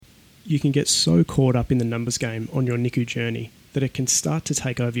You can get so caught up in the numbers game on your NICU journey that it can start to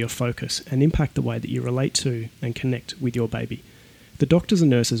take over your focus and impact the way that you relate to and connect with your baby. The doctors and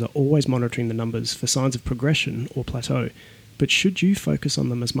nurses are always monitoring the numbers for signs of progression or plateau, but should you focus on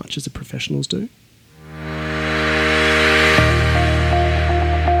them as much as the professionals do?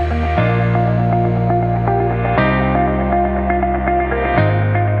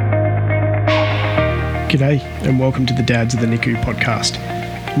 G'day and welcome to the Dads of the NICU podcast.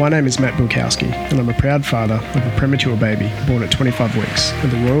 My name is Matt Bilkowski and I'm a proud father of a premature baby born at 25 weeks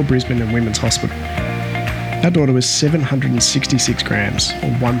at the Royal Brisbane and Women's Hospital. Our daughter was 766 grams or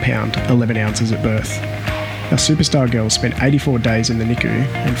 1 pound 11 ounces at birth. Our superstar girl spent 84 days in the NICU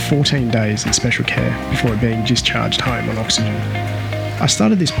and 14 days in special care before being discharged home on oxygen. I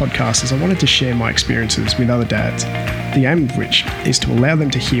started this podcast as I wanted to share my experiences with other dads, the aim of which is to allow them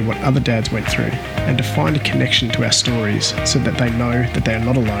to hear what other dads went through and to find a connection to our stories so that they know that they are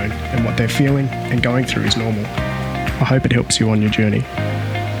not alone and what they're feeling and going through is normal. I hope it helps you on your journey.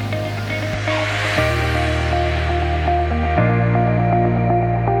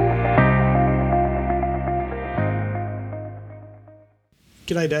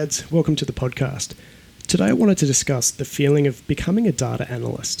 G'day dads, welcome to the podcast. Today I wanted to discuss the feeling of becoming a data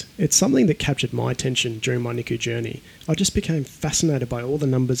analyst. It's something that captured my attention during my NICU journey. I just became fascinated by all the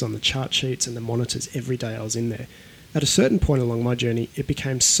numbers on the chart sheets and the monitors every day I was in there. At a certain point along my journey, it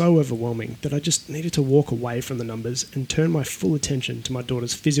became so overwhelming that I just needed to walk away from the numbers and turn my full attention to my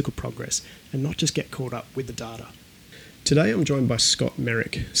daughter's physical progress and not just get caught up with the data. Today I'm joined by Scott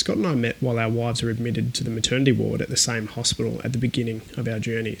Merrick. Scott and I met while our wives were admitted to the maternity ward at the same hospital at the beginning of our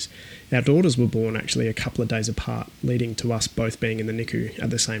journeys. Our daughters were born actually a couple of days apart, leading to us both being in the NICU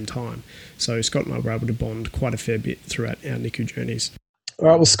at the same time. So Scott and I were able to bond quite a fair bit throughout our NICU journeys. All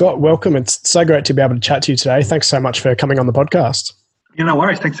right, well Scott, welcome. It's so great to be able to chat to you today. Thanks so much for coming on the podcast. Yeah, no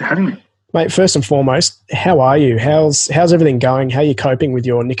worries. Thanks for having me. Mate, first and foremost, how are you? How's everything going? How are you coping with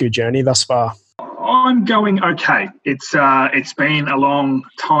your NICU journey thus far? I'm going okay. It's been a long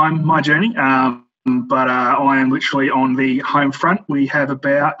time, my journey, but I am literally on the home front. We have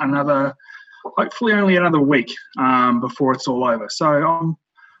about hopefully only another week before it's all over. So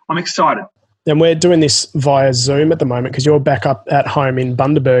I'm excited. And we're doing this via Zoom at the moment because you're back up at home in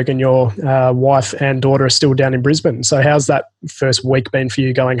Bundaberg and your wife and daughter are still down in Brisbane. So how's that first week been for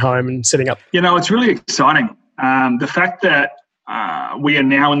you going home and setting up? It's really exciting. The fact that we are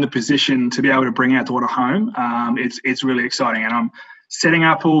now in the position to be able to bring our daughter home. It's really exciting, and I'm setting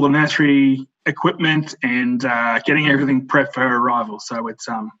up all the nursery equipment and getting everything prepped for her arrival. So it's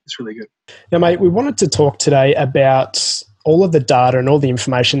really good. Now, mate, we wanted to talk today about all of the data and all the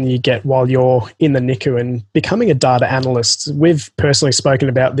information that you get while you're in the NICU and becoming a data analyst. We've personally spoken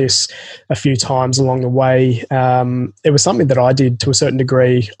about this a few times along the way. It was something that I did to a certain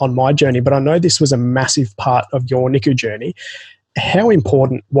degree on my journey, but I know this was a massive part of your NICU journey. How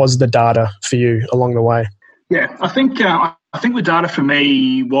important was the data for you along the way? Yeah, I think the data for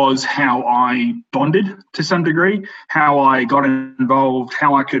me was how I bonded to some degree, how I got involved,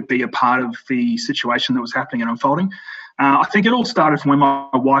 how I could be a part of the situation that was happening and unfolding. I think it all started from when my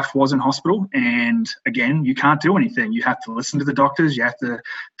wife was in hospital, and again, you can't do anything. You have to listen to the doctors, you have to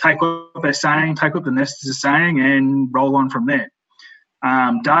take what they're saying, take what the nurses are saying, and roll on from there.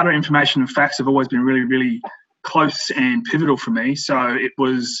 Data, information, and facts have always been really, really close and pivotal for me. So it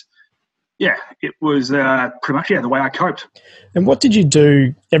was pretty much the way I coped. And what did you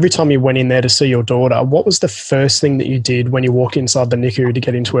do every time you went in there to see your daughter? What was the first thing that you did when you walked inside the NICU to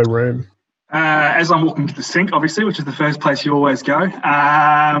get into her room? As I'm walking to the sink, obviously, which is the first place you always go,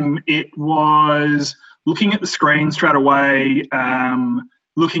 it was looking at the screen straight away,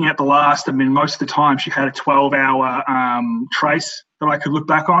 looking at most of the time she had a 12-hour trace that I could look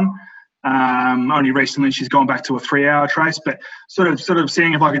back on. Only recently she's gone back to a 3-hour trace, but sort of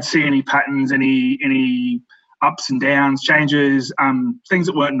seeing if I could see any patterns, any ups and downs, changes, things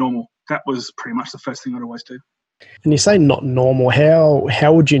that weren't normal. That was pretty much the first thing I'd always do. And you say not normal.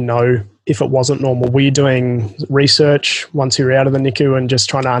 How would you know if it wasn't normal? Were you doing research once you were out of the NICU and just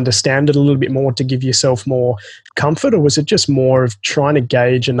trying to understand it a little bit more to give yourself more comfort, or was it just more of trying to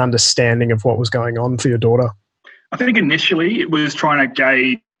gauge an understanding of what was going on for your daughter? I think initially it was trying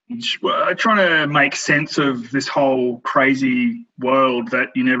to make sense of this whole crazy world that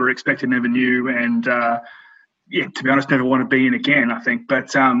you never expected, never knew, and to be honest, never want to be in again, I think.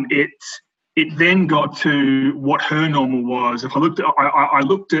 But it then got to what her normal was. If I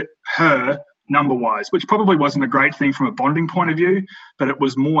looked at her number-wise, which probably wasn't a great thing from a bonding point of view, but it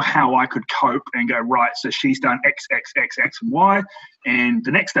was more how I could cope and go, right, so she's done X, X, X, X, and Y, and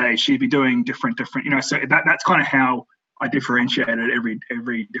the next day she'd be doing different, so that's kind of how I differentiated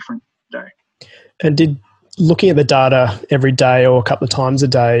every different day. And did looking at the data every day or a couple of times a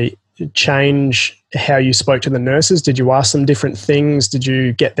day change how you spoke to the nurses? Did you ask them different things? Did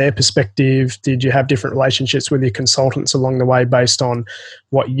you get their perspective? Did you have different relationships with your consultants along the way based on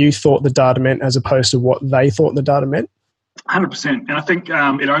what you thought the data meant as opposed to what they thought the data meant? 100%. And I think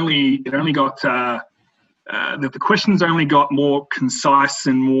it only got the questions only got more concise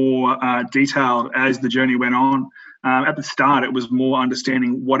and more detailed as the journey went on. At the start, it was more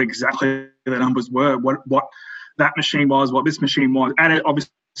understanding what exactly the numbers were, what that machine was, what this machine was, and it,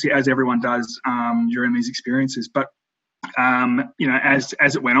 obviously, as everyone does during these experiences. But as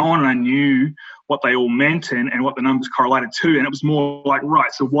it went on, I knew what they all meant and what the numbers correlated to, and it was more like,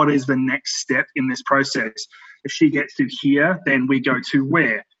 right, so what is the next step in this process? If she gets to here, then we go to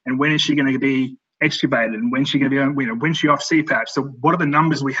where, and when is she going to be extubated, and when's she going to be, when's she off CPAP? So what are the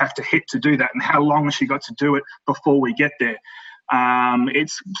numbers we have to hit to do that, and how long has she got to do it before we get there?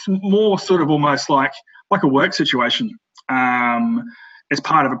 It's more sort of almost like a work situation. As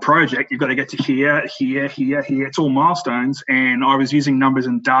part of a project, you've got to get to here. It's all milestones, and I was using numbers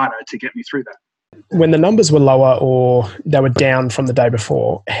and data to get me through that. When the numbers were lower or they were down from the day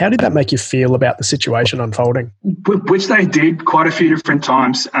before, how did that make you feel about the situation unfolding? Which they did quite a few different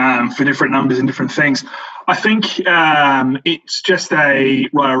times for different numbers and different things. I think it's just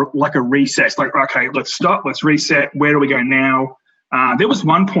like a reset. Like, okay, let's stop, let's reset. Where do we go now? There was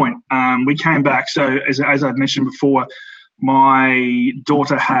one point we came back. So as I've mentioned before, my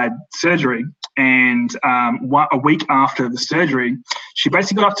daughter had surgery, and a week after the surgery, she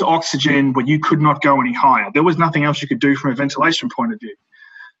basically got up to oxygen where you could not go any higher. There was nothing else you could do from a ventilation point of view.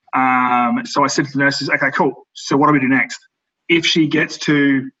 So I said to the nurses, okay, cool. So what do we do next? If she gets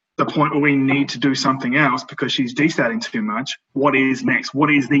to the point where we need to do something else because she's destatting too much, what is next? What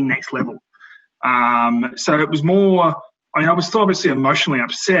is the next level? So it was more, I was still obviously emotionally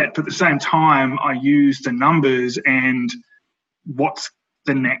upset, but at the same time, I used the numbers and what's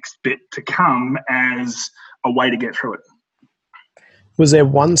the next bit to come as a way to get through it. Was there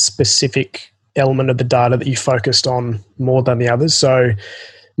one specific element of the data that you focused on more than the others? So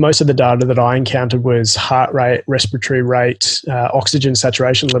most of the data that I encountered was heart rate, respiratory rate, oxygen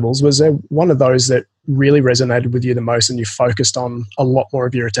saturation levels. Was there one of those that really resonated with you the most and you focused on a lot more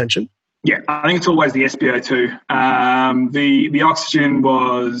of your attention? Yeah, I think it's always the SpO2. The oxygen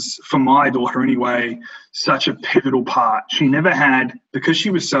was, for my daughter anyway, such a pivotal part. She never had, because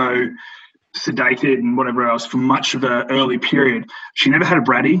she was so sedated and whatever else for much of the early period, she never had a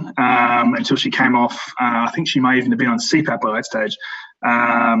Brady until she came off. I think she may even have been on CPAP by that stage.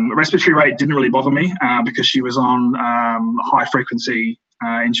 Respiratory rate didn't really bother me because she was on high frequency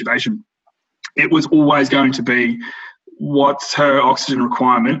intubation. It was always going to be, what's her oxygen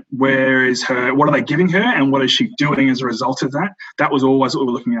requirement? What are they giving her? And what is she doing as a result of that? That was always what we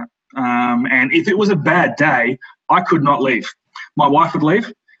were looking at. And if it was a bad day, I could not leave. My wife would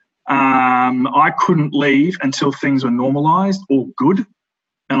leave. I couldn't leave until things were normalized or good,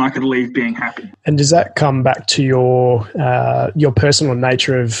 and I could leave being happy. And does that come back to your personal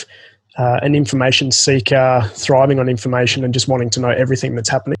nature of an information seeker, thriving on information and just wanting to know everything that's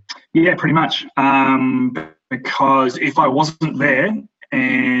happening? Yeah, pretty much. Because if I wasn't there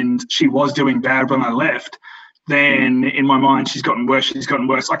and she was doing bad when I left, then in my mind, she's gotten worse.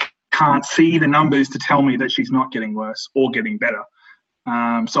 I can't see the numbers to tell me that she's not getting worse or getting better.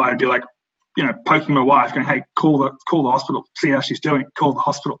 So I'd be like, poking my wife, going, hey, call the hospital, see how she's doing, call the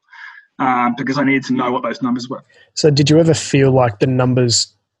hospital, because I needed to know what those numbers were. So did you ever feel like the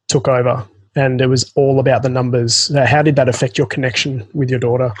numbers took over and it was all about the numbers? How did that affect your connection with your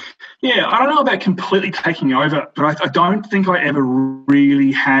daughter? Yeah, I don't know about completely taking over, but I don't think I ever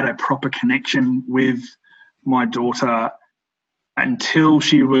really had a proper connection with my daughter until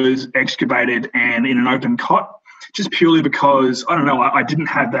she was extubated and in an open cot, just purely because, I don't know, I didn't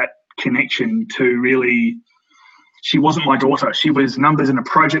have that connection to really, she wasn't my daughter. She was numbers in a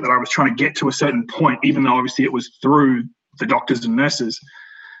project that I was trying to get to a certain point, even though obviously it was through the doctors and nurses.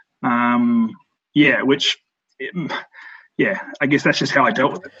 I guess that's just how I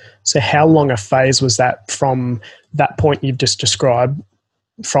dealt with it. So how long a phase was that from that point you've just described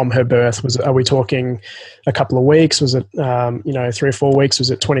from her birth? Are we talking a couple of weeks? Was it, 3 or 4 weeks? Was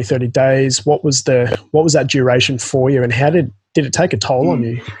it 20, 30 days? What was that duration for you, and how did it take a toll on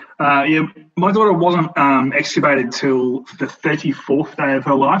you? My daughter wasn't extubated till the 34th day of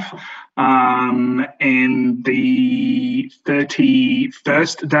her life. And the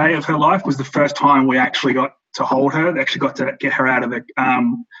 31st day of her life was the first time we actually got to hold her. They actually got to get her out of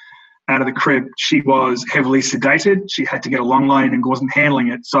the crib. She was heavily sedated. She had to get a long lane and wasn't handling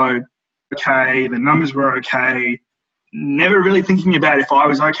it. So, okay, the numbers were okay. never really thinking about if I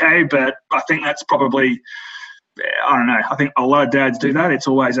was okay, but I think that's probably, I don't know, I think a lot of dads do that. It's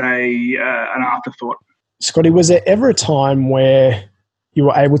always an afterthought. Scotty, was there ever a time where you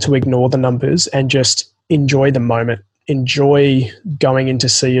were able to ignore the numbers and just enjoy the moment, enjoy going in to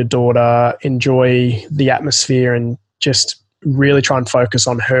see your daughter, enjoy the atmosphere, and just really try and focus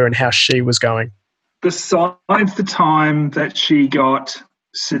on her and how she was going? Besides the time that she got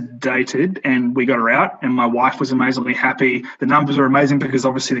sedated and we got her out and my wife was amazingly happy, the numbers were amazing because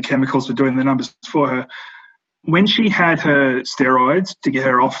obviously the chemicals were doing the numbers for her. When she had her steroids to get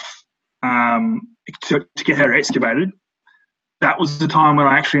her off, to get her extubated, that was the time when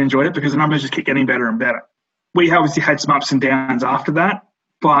I actually enjoyed it because the numbers just kept getting better and better. We obviously had some ups and downs after that,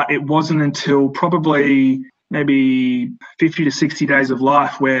 but it wasn't until probably maybe 50 to 60 days of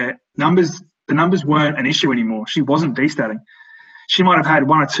life where the numbers weren't an issue anymore. She wasn't destatting. She might have had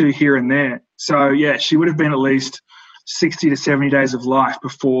one or two here and there. So, yeah, she would have been at least 60 to 70 days of life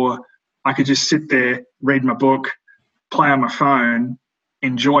before I could just sit there, read my book, play on my phone,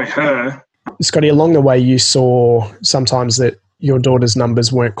 enjoy her. Scotty, along the way you saw sometimes that your daughter's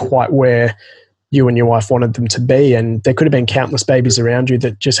numbers weren't quite where you and your wife wanted them to be, and there could have been countless babies around you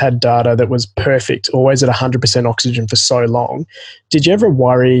that just had data that was perfect, always at 100% oxygen for so long. Did you ever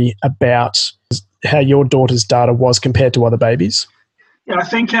worry about how your daughter's data was compared to other babies? Yeah, I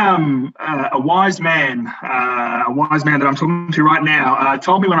think a wise man that I'm talking to right now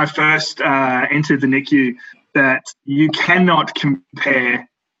told me when I first entered the NICU that you cannot compare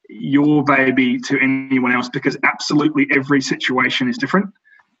your baby to anyone else because absolutely every situation is different.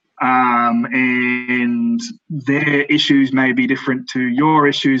 And their issues may be different to your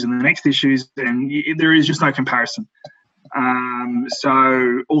issues and the next issues, and there is just no comparison.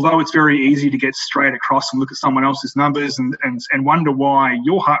 So although it's very easy to get straight across and look at someone else's numbers and wonder why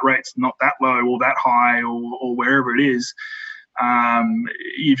your heart rate's not that low or that high or wherever it is,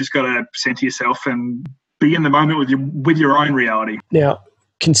 you just got to center yourself and be in the moment with your own reality. Now,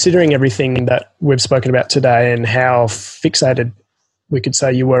 considering everything that we've spoken about today and how fixated we could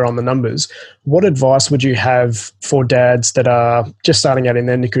say you were on the numbers, what advice would you have for dads that are just starting out in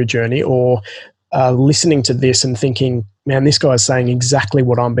their NICU journey or listening to this and thinking, man, this guy's saying exactly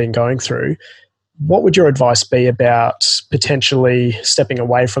what I've been going through? What would your advice be about potentially stepping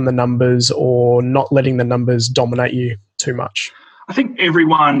away from the numbers or not letting the numbers dominate you too much? I think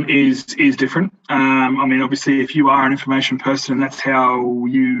everyone is different. I mean, obviously, if you are an information person and that's how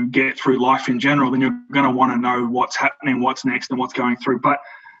you get through life in general, then you're going to want to know what's happening, what's next, and what's going through. But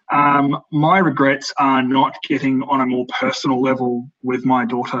my regrets are not getting on a more personal level with my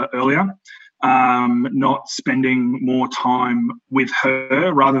daughter earlier, not spending more time with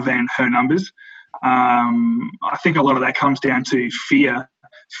her rather than her numbers. I think a lot of that comes down to fear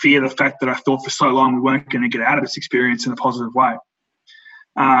the fact that I thought for so long we weren't going to get out of this experience in a positive way.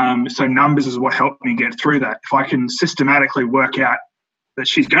 So numbers is what helped me get through that. If I can systematically work out that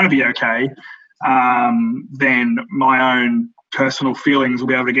she's going to be okay, then my own personal feelings will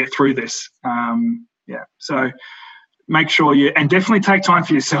be able to get through this. So make sure and definitely take time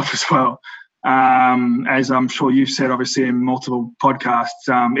for yourself as well. As I'm sure you've said, obviously, in multiple podcasts,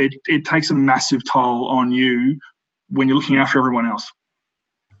 it takes a massive toll on you when you're looking after everyone else.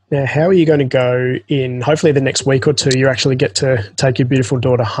 Now, how are you going to go in, hopefully the next week or two, you actually get to take your beautiful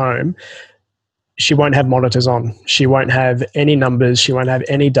daughter home. She won't have monitors on. She won't have any numbers. She won't have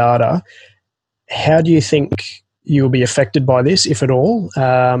any data. How do you think you'll be affected by this, if at all?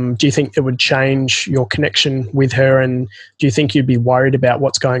 Do you think it would change your connection with her? And do you think you'd be worried about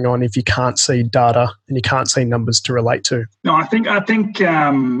what's going on if you can't see data and you can't see numbers to relate to? No, I think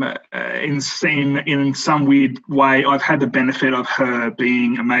in some weird way, I've had the benefit of her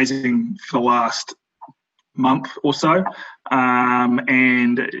being amazing for the last month or so.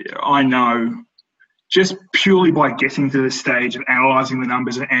 And I know just purely by getting to this stage of analysing the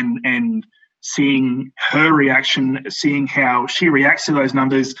numbers and seeing her reaction, seeing how she reacts to those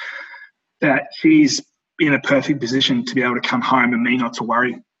numbers, that she's in a perfect position to be able to come home and me not to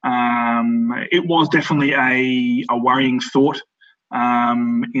worry. It was definitely a worrying thought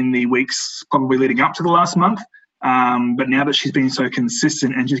in the weeks probably leading up to the last month. But now that she's been so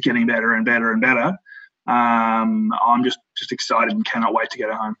consistent and just getting better and better and better, I'm just excited and cannot wait to get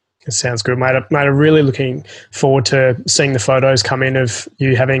her home. It sounds good, mate. I'm really looking forward to seeing the photos come in of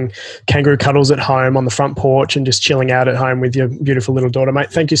you having kangaroo cuddles at home on the front porch and just chilling out at home with your beautiful little daughter,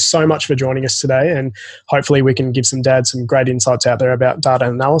 mate. Thank you so much for joining us today, and hopefully we can give some dads some great insights out there about data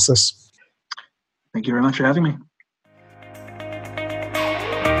analysis. Thank you very much for having me.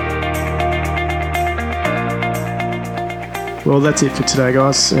 Well, that's it for today,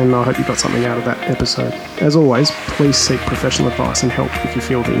 guys, and I hope you got something out of that episode. As always, please seek professional advice and help if you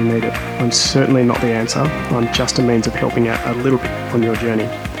feel that you need it. I'm certainly not the answer. I'm just a means of helping out a little bit on your journey.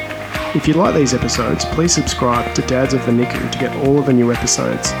 If you like these episodes, please subscribe to Dads of the NICU to get all of the new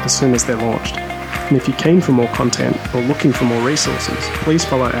episodes as soon as they're launched. And if you're keen for more content or looking for more resources, please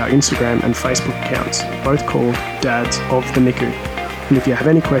follow our Instagram and Facebook accounts, both called Dads of the NICU. And if you have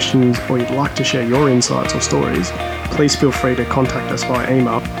any questions or you'd like to share your insights or stories, please feel free to contact us via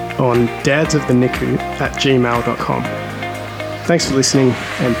email on dadsofthenicu@gmail.com. Thanks for listening,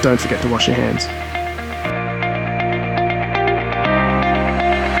 and don't forget to wash your hands.